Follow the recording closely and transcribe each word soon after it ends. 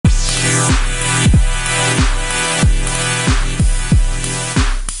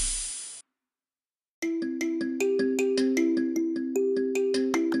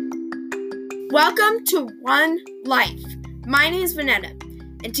Welcome to One Life. My name is Vanetta,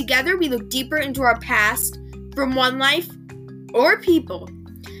 and together we look deeper into our past from one life or people,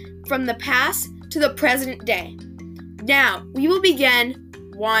 from the past to the present day. Now, we will begin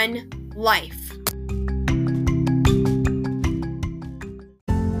One Life.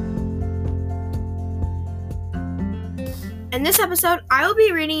 In this episode, I will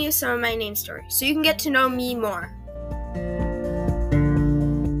be reading you some of my name stories so you can get to know me more.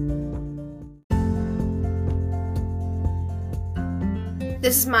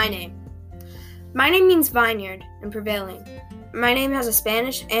 This is my name. My name means vineyard and prevailing. My name has a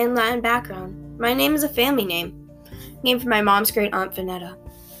Spanish and Latin background. My name is a family name, named for my mom's great aunt Vanetta.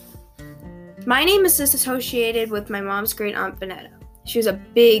 My name is associated with my mom's great aunt Vanetta. She was a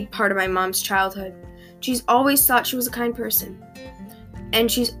big part of my mom's childhood. She's always thought she was a kind person,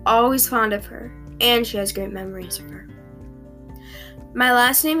 and she's always fond of her, and she has great memories of her. My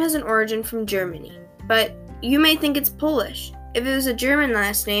last name has an origin from Germany, but you may think it's Polish. If it was a German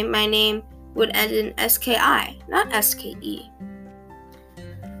last name, my name would end in S-K-I, not S-K-E.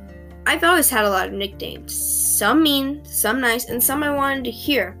 I've always had a lot of nicknames, some mean, some nice, and some I wanted to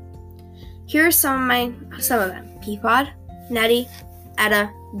hear. Here are some of them: Peapod, Nettie,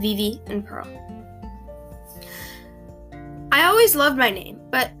 Etta, Vivi, and Pearl. I always loved my name,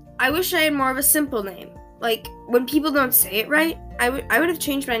 but I wish I had more of a simple name. Like, when people don't say it right, I would have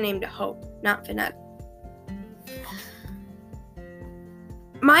changed my name to Hope, not Vanetta.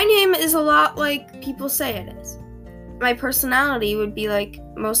 My name is a lot like people say it is. My personality would be like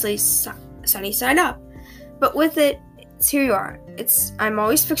mostly sunny side up. But with it, here you are. I'm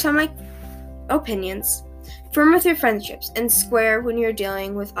always fixed on my opinions, firm with your friendships, and square when you're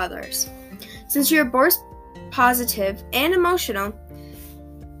dealing with others. Since you're both positive and emotional,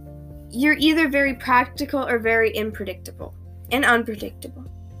 you're either very practical or very unpredictable.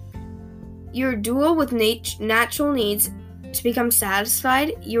 You're dual with natural needs to become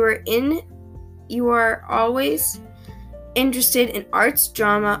satisfied. You are always interested in arts,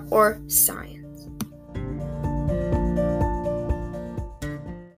 drama, or science.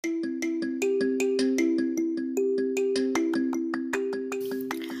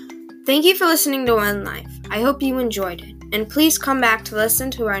 Thank you for listening to One Life. I hope you enjoyed it, and please come back to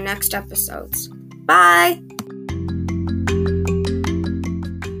listen to our next episodes. Bye!